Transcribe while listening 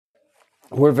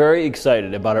We're very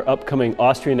excited about our upcoming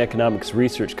Austrian Economics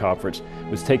Research Conference,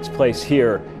 which takes place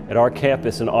here at our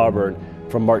campus in Auburn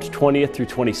from March 20th through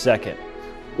 22nd.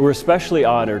 We're especially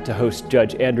honored to host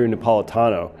Judge Andrew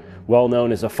Napolitano, well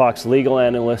known as a Fox legal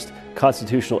analyst,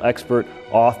 constitutional expert,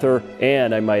 author,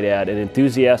 and, I might add, an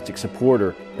enthusiastic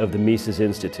supporter of the Mises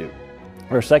Institute.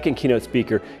 Our second keynote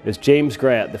speaker is James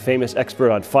Grant, the famous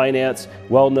expert on finance,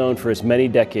 well known for his many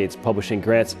decades publishing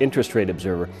Grant's Interest Rate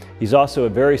Observer. He's also a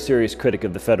very serious critic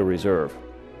of the Federal Reserve.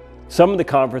 Some of the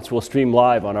conference will stream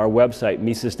live on our website,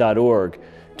 Mises.org,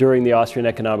 during the Austrian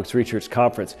Economics Research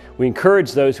Conference. We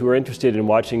encourage those who are interested in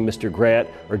watching Mr. Grant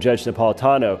or Judge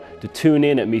Napolitano to tune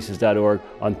in at Mises.org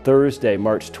on Thursday,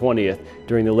 March 20th,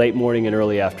 during the late morning and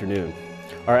early afternoon.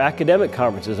 Our academic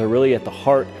conferences are really at the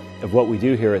heart of what we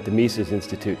do here at the Mises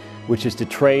Institute, which is to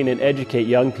train and educate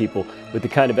young people with the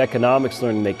kind of economics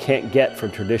learning they can't get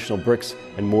from traditional bricks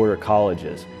and mortar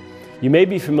colleges. You may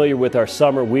be familiar with our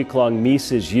summer week-long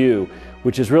Mises U,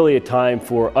 which is really a time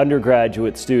for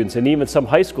undergraduate students and even some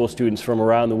high school students from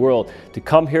around the world to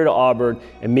come here to Auburn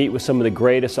and meet with some of the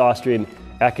greatest Austrian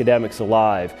academics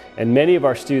alive. And many of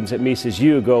our students at Mises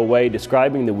U go away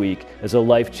describing the week as a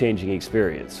life-changing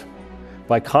experience.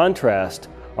 By contrast,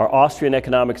 our Austrian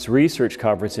Economics Research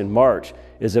Conference in March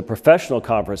is a professional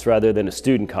conference rather than a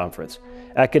student conference.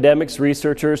 Academics,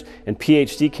 researchers, and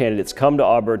PhD candidates come to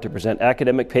Auburn to present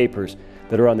academic papers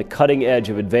that are on the cutting edge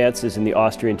of advances in the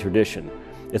Austrian tradition.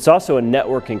 It's also a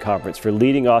networking conference for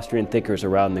leading Austrian thinkers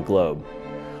around the globe.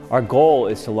 Our goal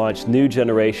is to launch new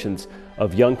generations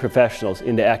of young professionals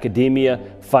into academia,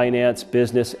 finance,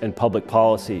 business, and public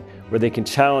policy, where they can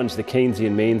challenge the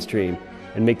Keynesian mainstream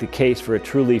and make the case for a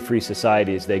truly free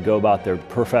society as they go about their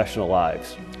professional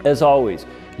lives. As always,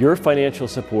 your financial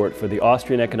support for the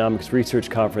Austrian Economics Research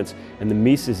Conference and the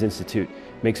Mises Institute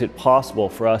makes it possible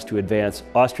for us to advance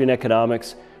Austrian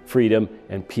economics, freedom,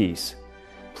 and peace.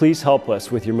 Please help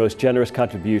us with your most generous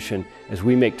contribution as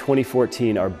we make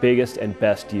 2014 our biggest and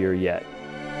best year yet.